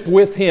fellowship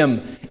with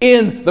Him,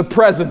 in the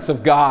presence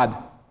of God.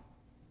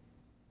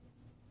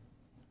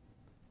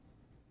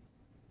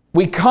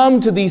 We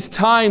come to these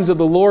times of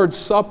the Lord's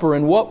Supper,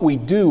 and what we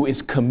do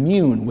is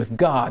commune with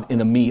God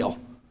in a meal.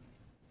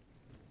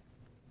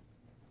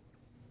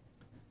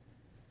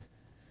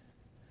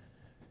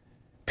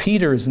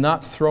 Peter is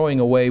not throwing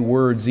away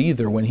words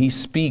either when he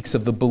speaks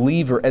of the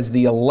believer as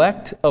the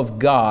elect of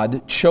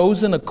God,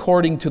 chosen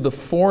according to the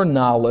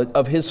foreknowledge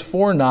of His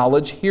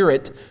foreknowledge, hear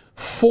it,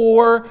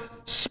 for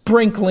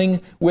sprinkling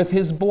with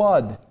His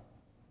blood.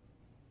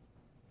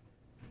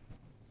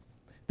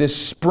 This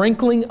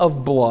sprinkling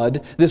of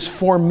blood, this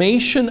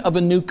formation of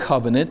a new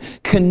covenant,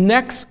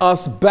 connects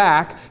us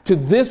back to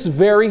this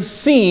very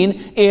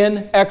scene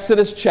in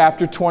Exodus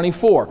chapter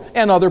 24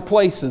 and other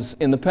places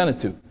in the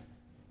Pentateuch.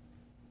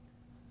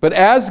 But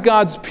as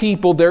God's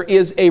people, there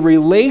is a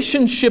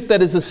relationship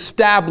that is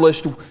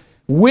established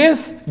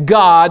with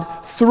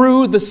God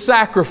through the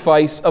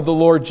sacrifice of the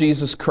Lord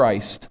Jesus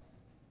Christ.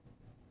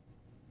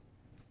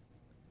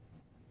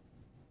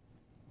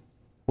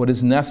 What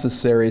is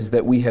necessary is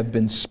that we have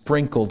been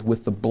sprinkled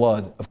with the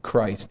blood of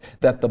Christ,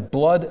 that the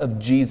blood of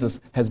Jesus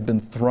has been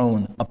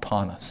thrown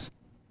upon us.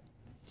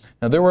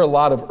 Now, there were a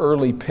lot of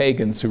early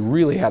pagans who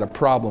really had a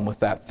problem with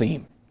that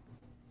theme.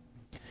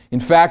 In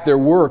fact, there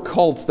were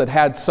cults that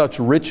had such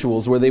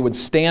rituals where they would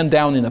stand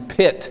down in a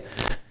pit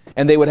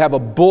and they would have a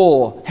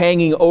bull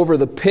hanging over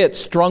the pit,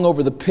 strung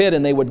over the pit,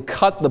 and they would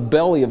cut the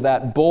belly of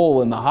that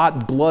bull and the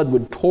hot blood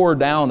would pour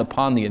down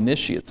upon the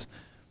initiates.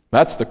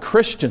 That's the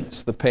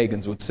Christians, the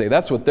pagans would say.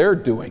 That's what they're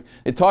doing.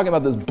 They're talking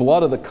about this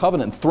blood of the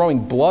covenant, throwing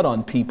blood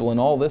on people and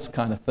all this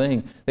kind of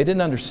thing. They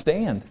didn't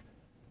understand.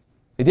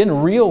 They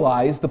didn't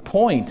realize the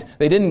point.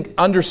 They didn't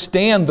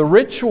understand the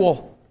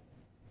ritual.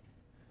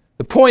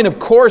 The point, of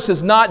course,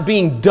 is not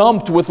being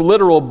dumped with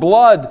literal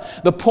blood.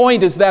 The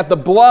point is that the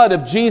blood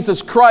of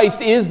Jesus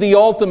Christ is the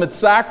ultimate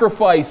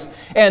sacrifice.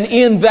 And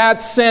in that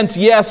sense,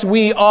 yes,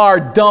 we are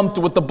dumped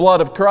with the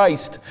blood of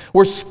Christ.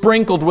 We're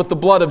sprinkled with the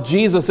blood of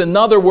Jesus. In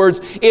other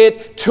words,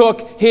 it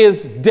took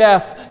His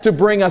death to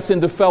bring us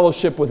into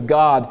fellowship with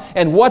God.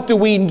 And what do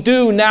we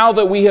do now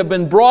that we have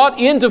been brought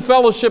into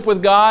fellowship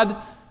with God?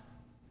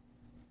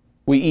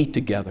 We eat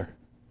together.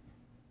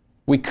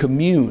 We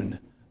commune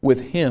with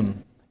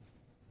Him.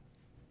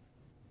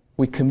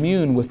 We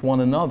commune with one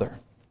another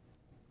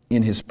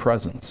in His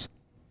presence.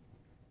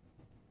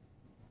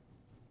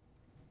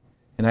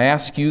 And I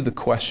ask you the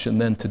question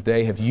then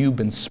today, have you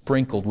been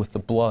sprinkled with the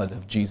blood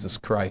of Jesus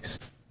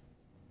Christ?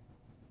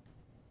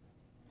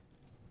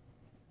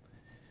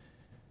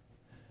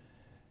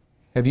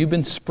 Have you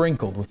been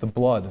sprinkled with the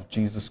blood of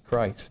Jesus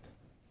Christ?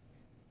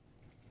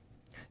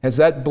 Has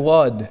that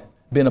blood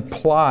been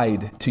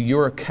applied to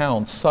your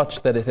account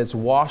such that it has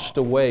washed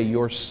away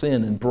your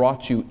sin and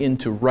brought you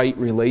into right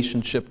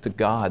relationship to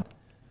God?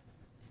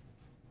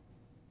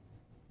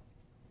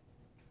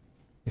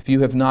 If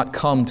you have not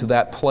come to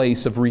that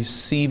place of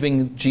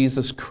receiving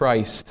Jesus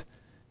Christ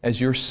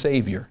as your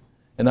Savior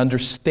and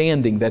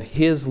understanding that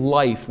His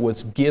life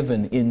was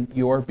given in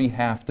your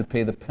behalf to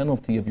pay the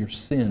penalty of your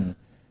sin,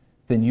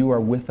 then you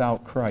are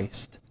without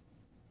Christ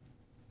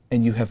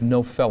and you have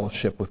no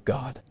fellowship with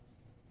God.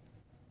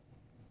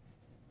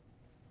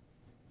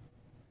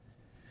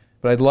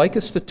 But I'd like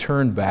us to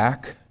turn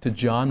back to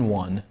John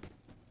 1,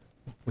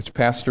 which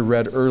Pastor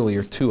read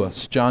earlier to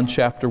us, John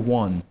chapter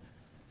 1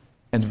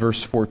 and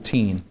verse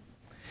 14,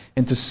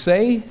 and to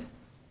say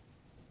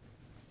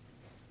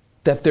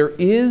that there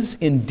is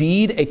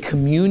indeed a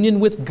communion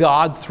with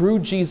God through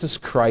Jesus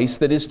Christ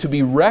that is to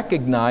be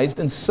recognized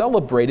and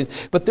celebrated,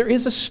 but there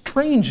is a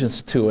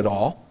strangeness to it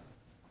all,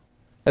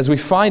 as we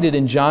find it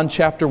in John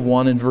chapter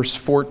 1 and verse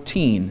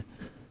 14.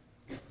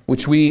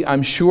 Which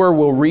I'm sure,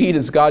 will read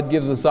as God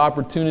gives us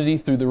opportunity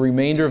through the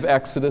remainder of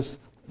Exodus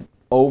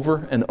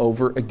over and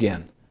over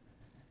again.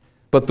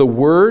 But the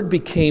Word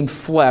became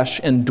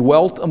flesh and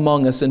dwelt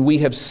among us, and we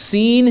have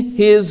seen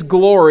His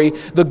glory.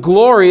 The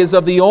glory is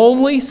of the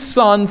only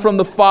Son from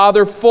the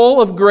Father,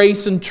 full of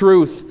grace and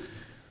truth.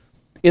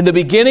 In the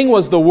beginning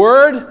was the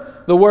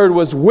Word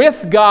was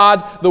with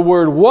God, the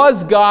Word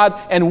was God,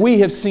 and we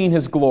have seen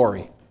His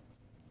glory.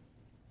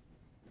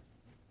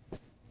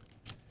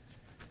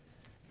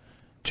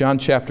 John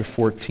chapter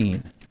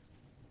 14.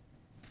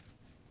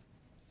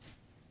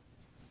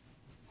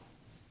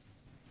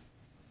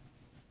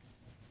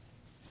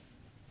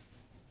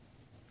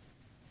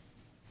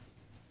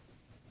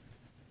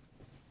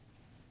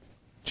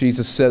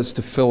 Jesus says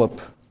to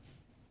Philip,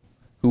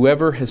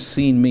 "Whoever has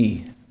seen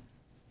me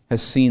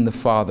has seen the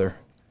Father.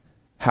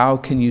 How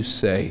can you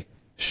say,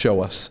 'Show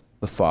us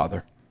the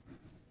Father'?"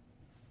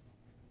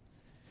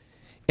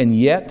 And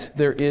yet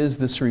there is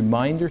this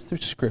reminder through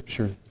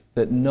Scripture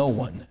that no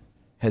one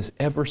has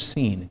ever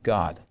seen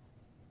God.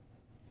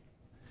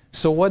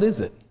 So what is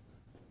it?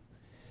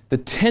 The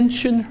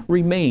tension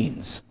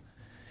remains.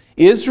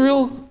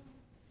 Israel,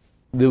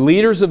 the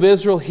leaders of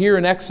Israel here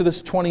in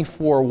Exodus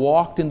 24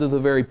 walked into the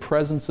very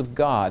presence of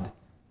God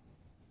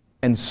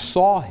and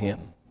saw Him,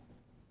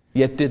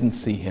 yet didn't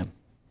see Him.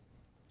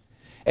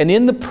 And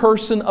in the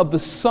person of the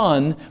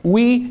Son,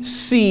 we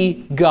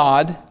see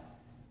God,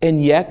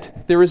 and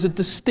yet there is a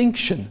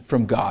distinction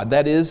from God.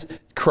 That is,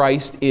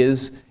 Christ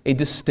is a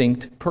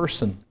distinct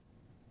person.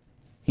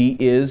 He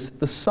is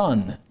the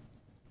Son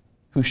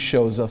who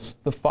shows us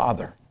the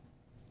Father.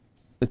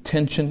 The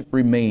tension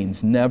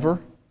remains. Never,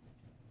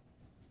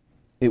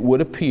 it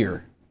would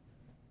appear,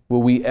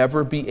 will we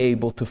ever be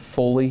able to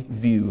fully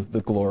view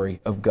the glory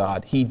of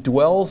God. He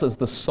dwells, as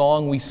the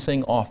song we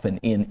sing often,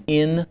 in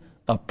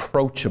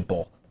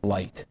inapproachable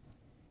light.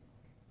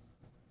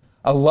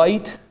 A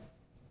light,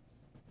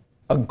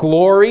 a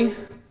glory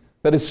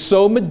that is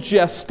so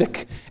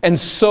majestic and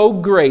so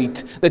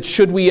great that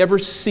should we ever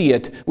see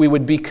it, we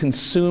would be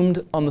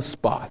consumed on the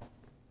spot.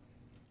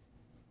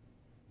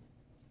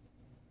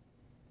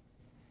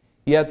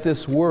 Yet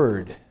this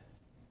Word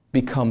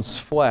becomes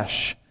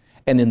flesh,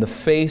 and in the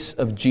face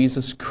of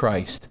Jesus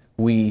Christ,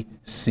 we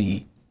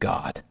see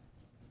God.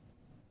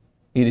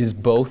 It is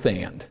both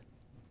and.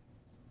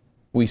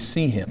 We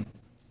see Him,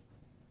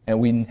 and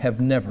we have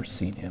never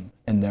seen Him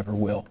and never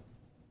will.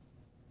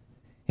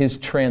 His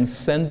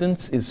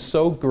transcendence is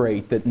so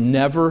great that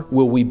never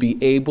will we be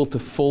able to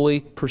fully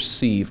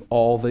perceive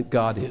all that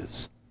God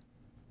is.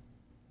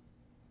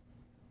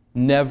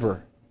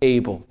 Never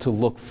able to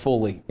look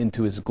fully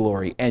into His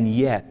glory. And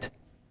yet,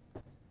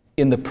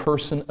 in the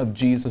person of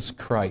Jesus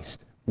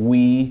Christ,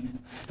 we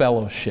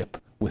fellowship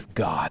with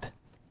God.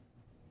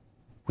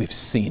 We've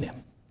seen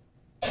Him.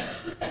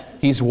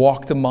 He's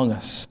walked among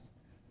us,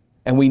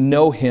 and we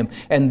know Him.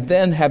 And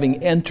then,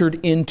 having entered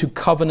into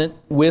covenant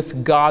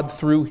with God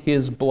through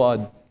His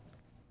blood,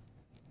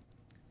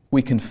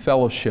 we can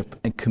fellowship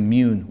and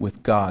commune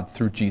with God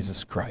through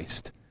Jesus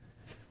Christ,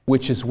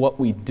 which is what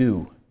we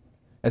do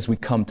as we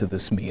come to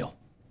this meal.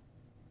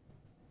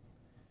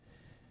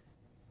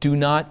 Do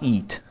not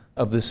eat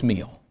of this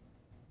meal.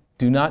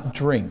 Do not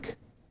drink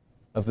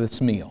of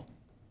this meal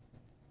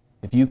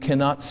if you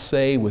cannot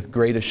say with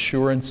great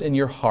assurance in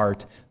your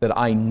heart that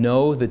I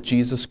know that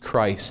Jesus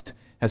Christ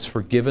has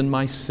forgiven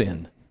my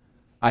sin.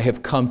 I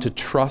have come to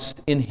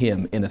trust in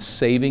Him in a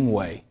saving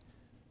way.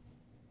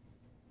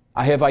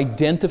 I have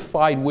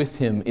identified with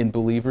Him in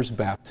believer's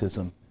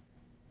baptism.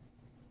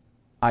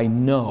 I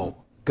know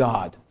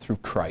God through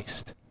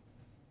Christ.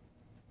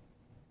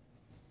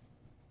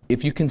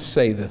 If you can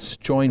say this,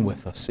 join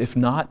with us. If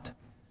not,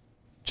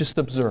 just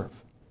observe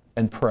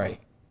and pray.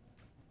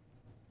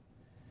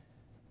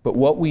 But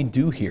what we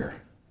do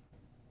here,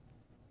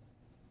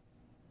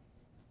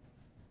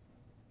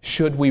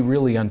 should we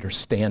really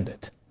understand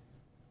it,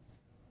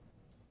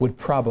 would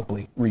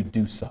probably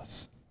reduce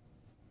us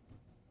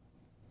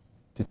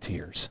to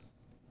tears.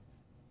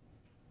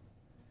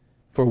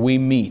 For we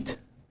meet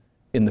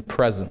in the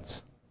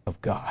presence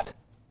of God.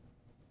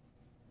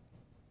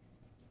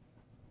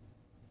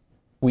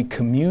 We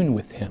commune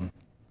with Him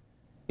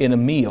in a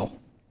meal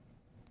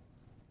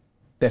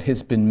that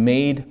has been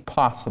made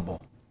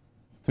possible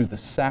through the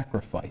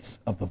sacrifice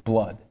of the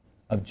blood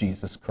of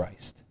Jesus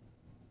Christ.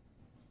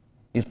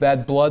 If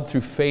that blood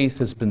through faith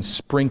has been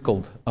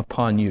sprinkled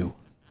upon you,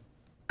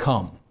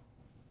 come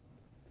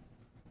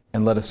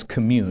and let us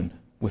commune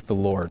with the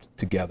Lord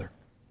together.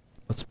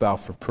 Let's bow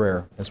for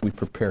prayer as we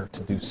prepare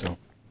to do so.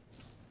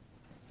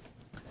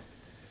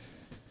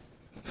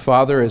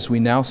 Father, as we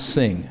now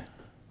sing,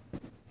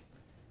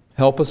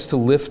 help us to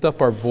lift up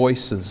our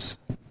voices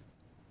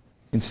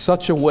in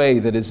such a way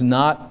that is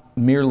not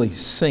merely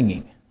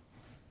singing,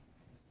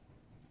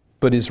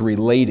 but is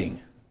relating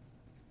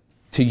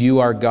to you,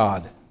 our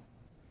God,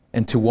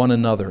 and to one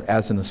another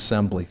as an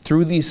assembly.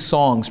 Through these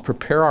songs,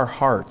 prepare our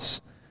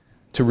hearts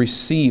to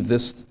receive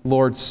this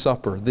Lord's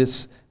Supper,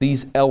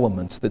 these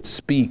elements that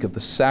speak of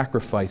the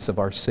sacrifice of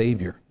our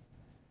Savior.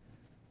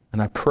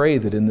 And I pray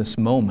that in this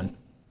moment,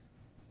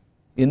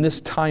 in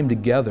this time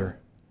together,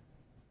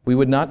 we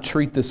would not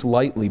treat this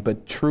lightly,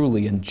 but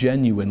truly and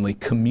genuinely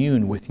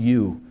commune with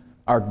you,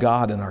 our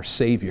God and our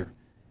Savior,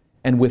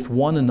 and with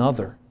one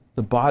another,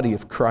 the body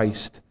of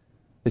Christ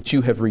that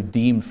you have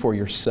redeemed for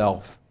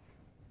yourself.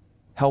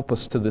 Help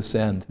us to this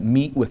end.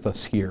 Meet with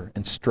us here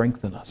and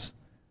strengthen us,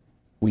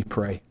 we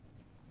pray.